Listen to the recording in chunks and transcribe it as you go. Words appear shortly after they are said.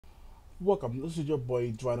Welcome, this is your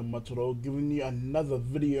boy Dryder Mataroa giving you another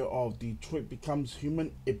video of Detroit Becomes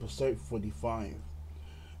Human episode 45.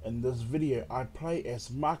 In this video I play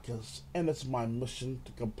as Marcus and it's my mission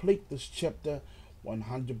to complete this chapter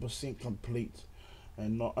 100% complete.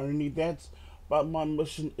 And not only that, but my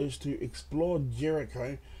mission is to explore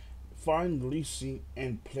Jericho, find Lucy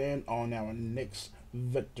and plan on our next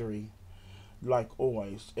victory. Like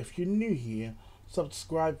always, if you're new here,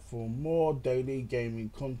 subscribe for more daily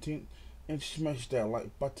gaming content and smash that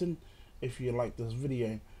like button if you like this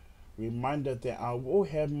video. Reminder that I will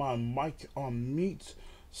have my mic on mute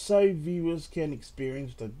so viewers can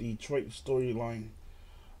experience the Detroit storyline.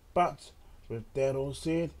 But with that all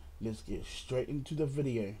said, let's get straight into the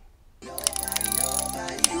video.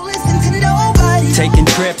 Taking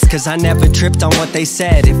trips, cause I never tripped on what they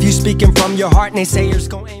said. If you speaking from your heart, naysayers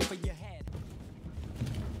gon' aim for your head.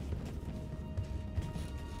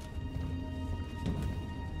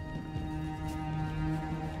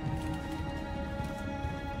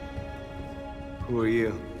 Who are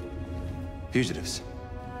you? Fugitives.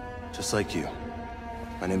 Just like you.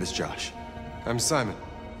 My name is Josh. I'm Simon.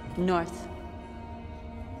 North.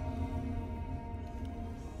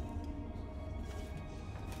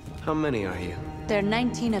 How many are you? There are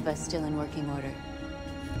 19 of us still in working order.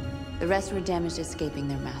 The rest were damaged escaping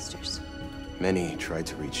their masters. Many tried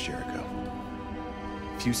to reach Jericho.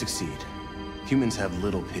 Few succeed. Humans have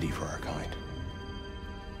little pity for our kind.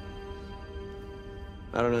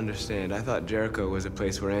 I don't understand. I thought Jericho was a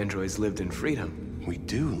place where androids lived in freedom. We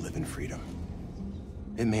do live in freedom.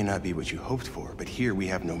 It may not be what you hoped for, but here we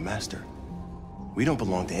have no master. We don't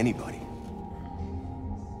belong to anybody.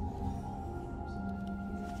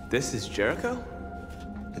 This is Jericho?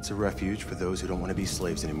 It's a refuge for those who don't want to be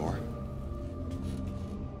slaves anymore.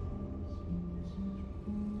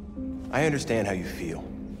 I understand how you feel,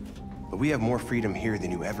 but we have more freedom here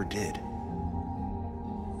than you ever did.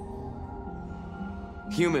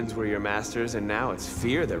 Humans were your masters, and now it's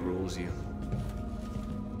fear that rules you.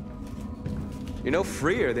 You're no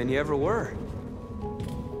freer than you ever were.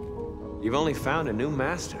 You've only found a new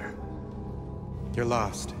master. You're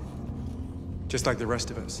lost. Just like the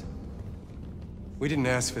rest of us. We didn't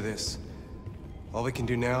ask for this. All we can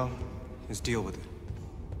do now is deal with it.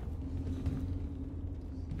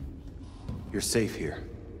 You're safe here.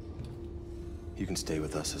 You can stay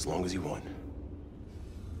with us as long as you want.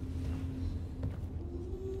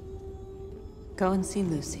 Go and see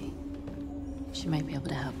Lucy. She might be able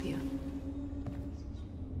to help you.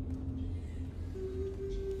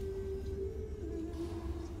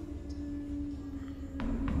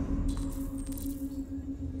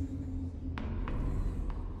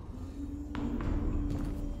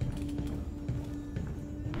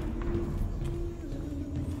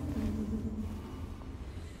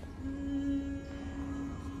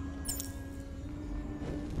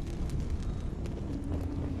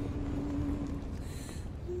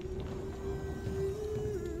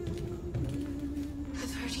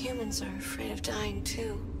 Humans are afraid of dying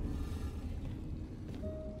too.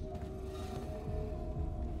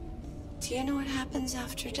 Do you know what happens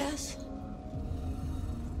after death?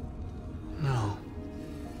 No.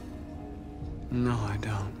 No, I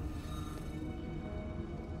don't.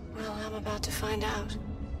 Well, I'm about to find out.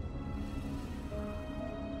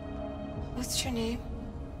 What's your name?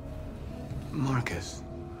 Marcus.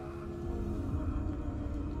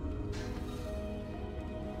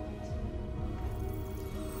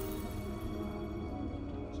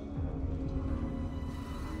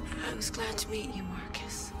 I was glad to meet you,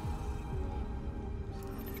 Marcus.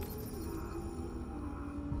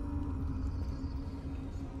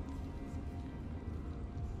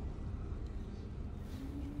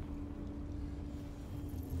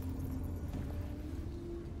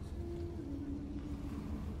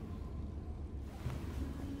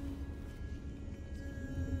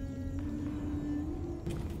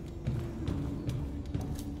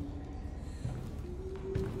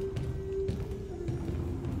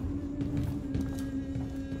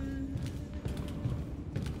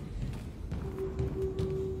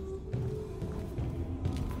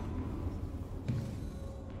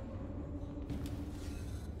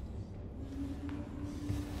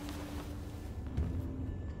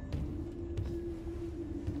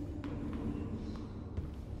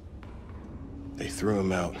 They threw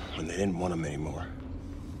him out when they didn't want him anymore.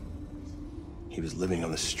 He was living on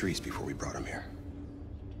the streets before we brought him here.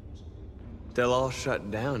 They'll all shut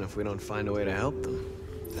down if we don't find a way to help them.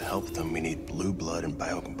 To help them, we need blue blood and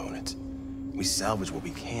biocomponents. We salvage what we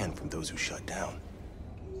can from those who shut down.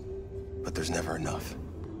 But there's never enough.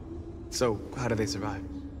 So, how do they survive?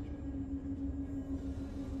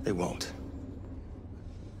 They won't.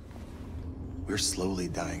 We're slowly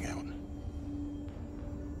dying out.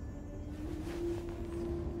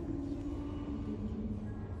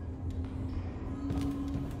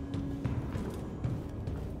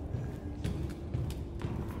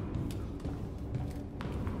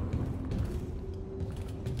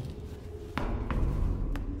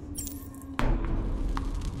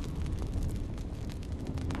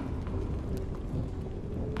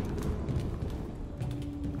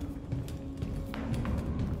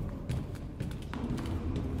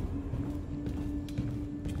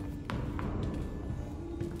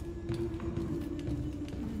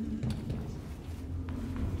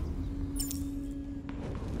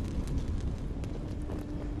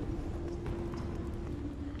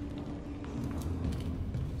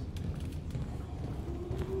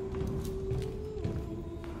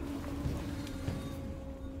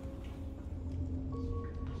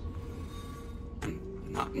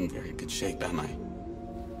 Not in very good shape, am I?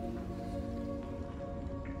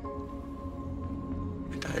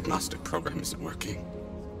 My diagnostic program isn't working.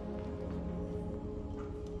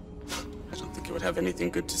 I don't think it would have anything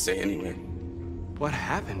good to say anyway. What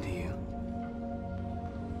happened to you?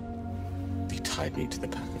 They tied me to the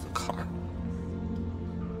back of a car.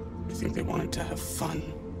 I think they wanted to have fun.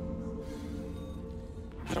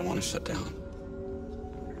 I don't want to shut down.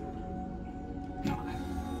 No,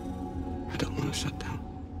 I don't want to shut down.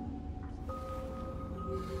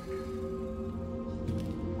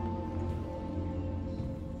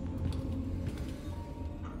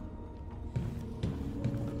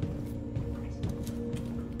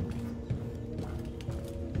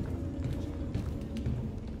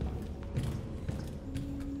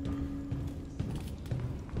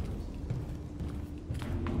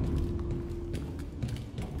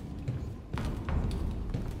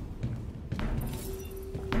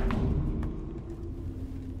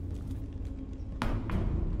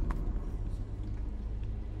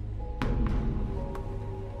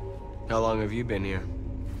 How long have you been here?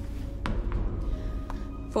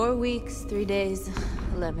 4 weeks, 3 days,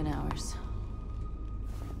 11 hours.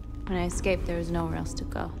 When I escaped, there was nowhere else to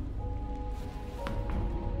go.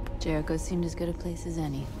 Jericho seemed as good a place as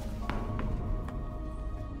any.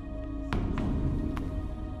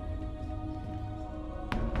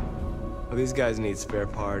 Well, these guys need spare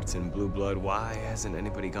parts and blue blood. Why hasn't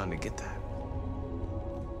anybody gone to get that?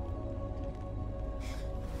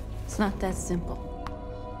 It's not that simple.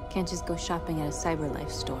 Can't just go shopping at a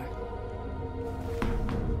CyberLife store.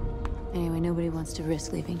 Anyway, nobody wants to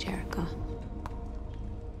risk leaving Jericho.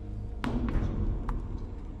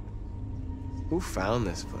 Who found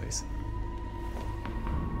this place?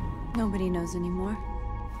 Nobody knows anymore.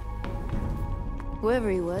 Whoever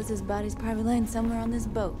he was, his body's probably lying somewhere on this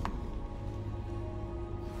boat.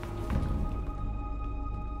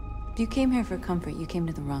 If you came here for comfort, you came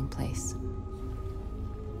to the wrong place.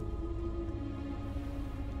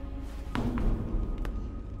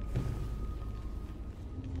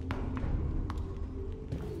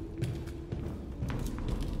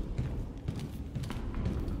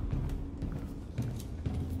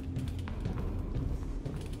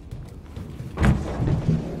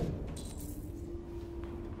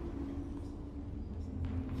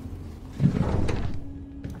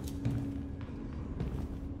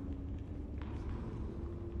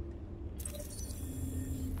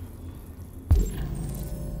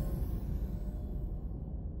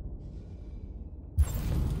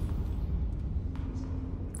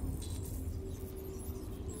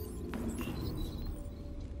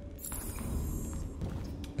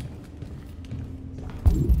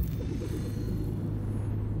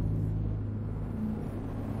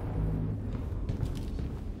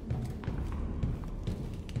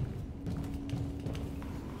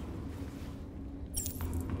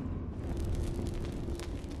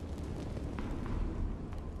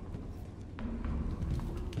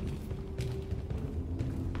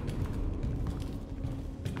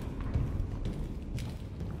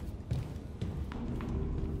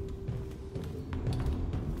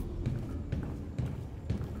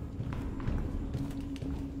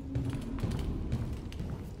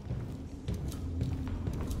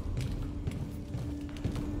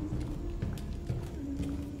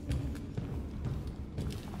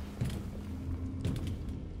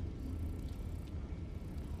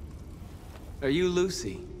 Are you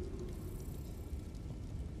Lucy?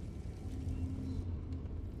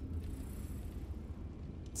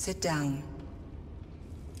 Sit down.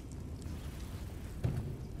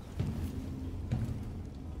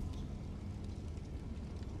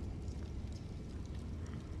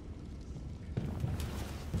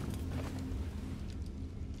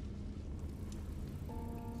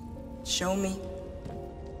 Show me.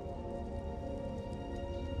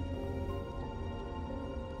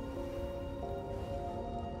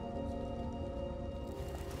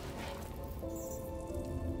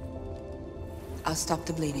 I'll stop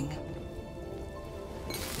the bleeding.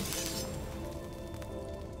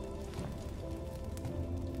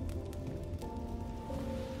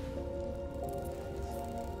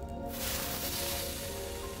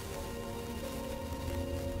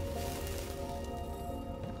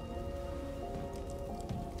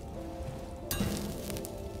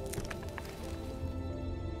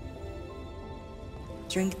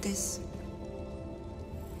 Drink this.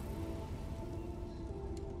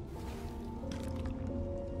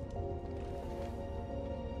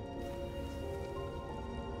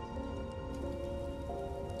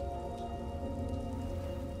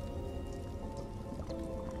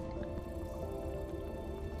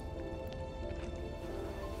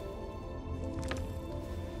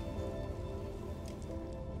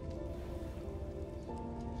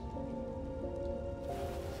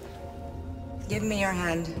 Give me your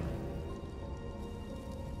hand.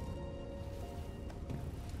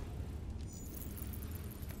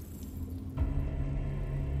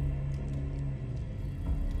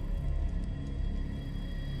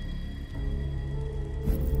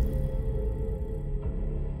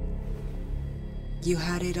 You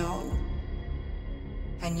had it all,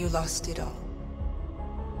 and you lost it all.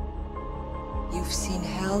 You've seen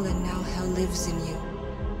hell, and now hell lives in you.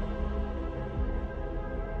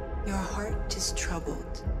 Your heart is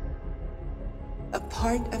troubled. A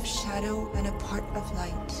part of shadow and a part of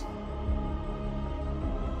light.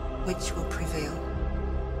 Which will prevail?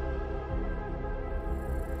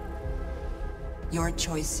 Your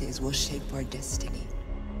choices will shape our destiny.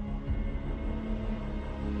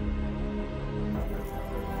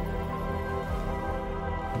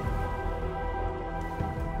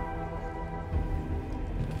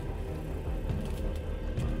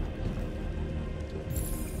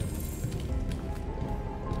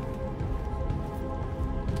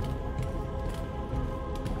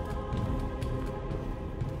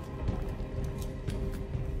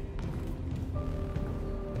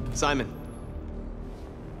 Simon.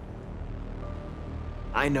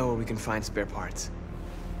 I know where we can find spare parts.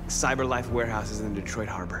 CyberLife warehouses in the Detroit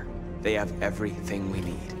Harbor. They have everything we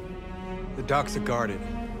need. The docks are guarded.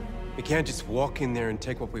 We can't just walk in there and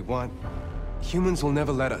take what we want. Humans will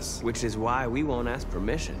never let us. Which is why we won't ask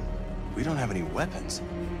permission. We don't have any weapons.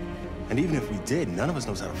 And even if we did, none of us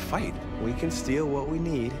knows how to fight. We can steal what we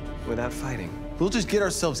need without fighting. We'll just get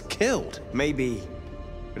ourselves killed. Maybe.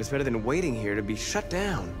 But it's better than waiting here to be shut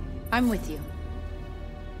down. I'm with you.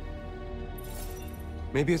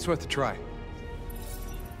 Maybe it's worth a try.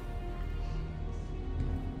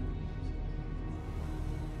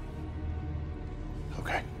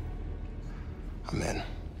 Okay. I'm in.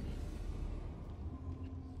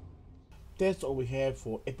 That's all we have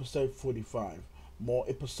for episode 45. More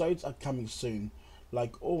episodes are coming soon.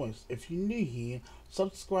 Like always, if you're new here,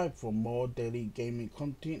 subscribe for more daily gaming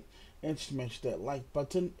content and smash that like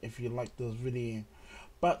button if you like this video.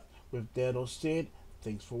 But with that all said,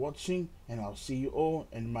 thanks for watching, and I'll see you all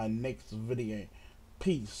in my next video.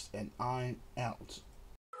 Peace, and I'm out.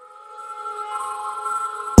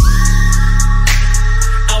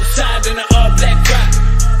 Outside in the all black drop,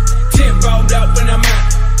 10 rolled up when I'm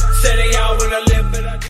out. Say they all wanna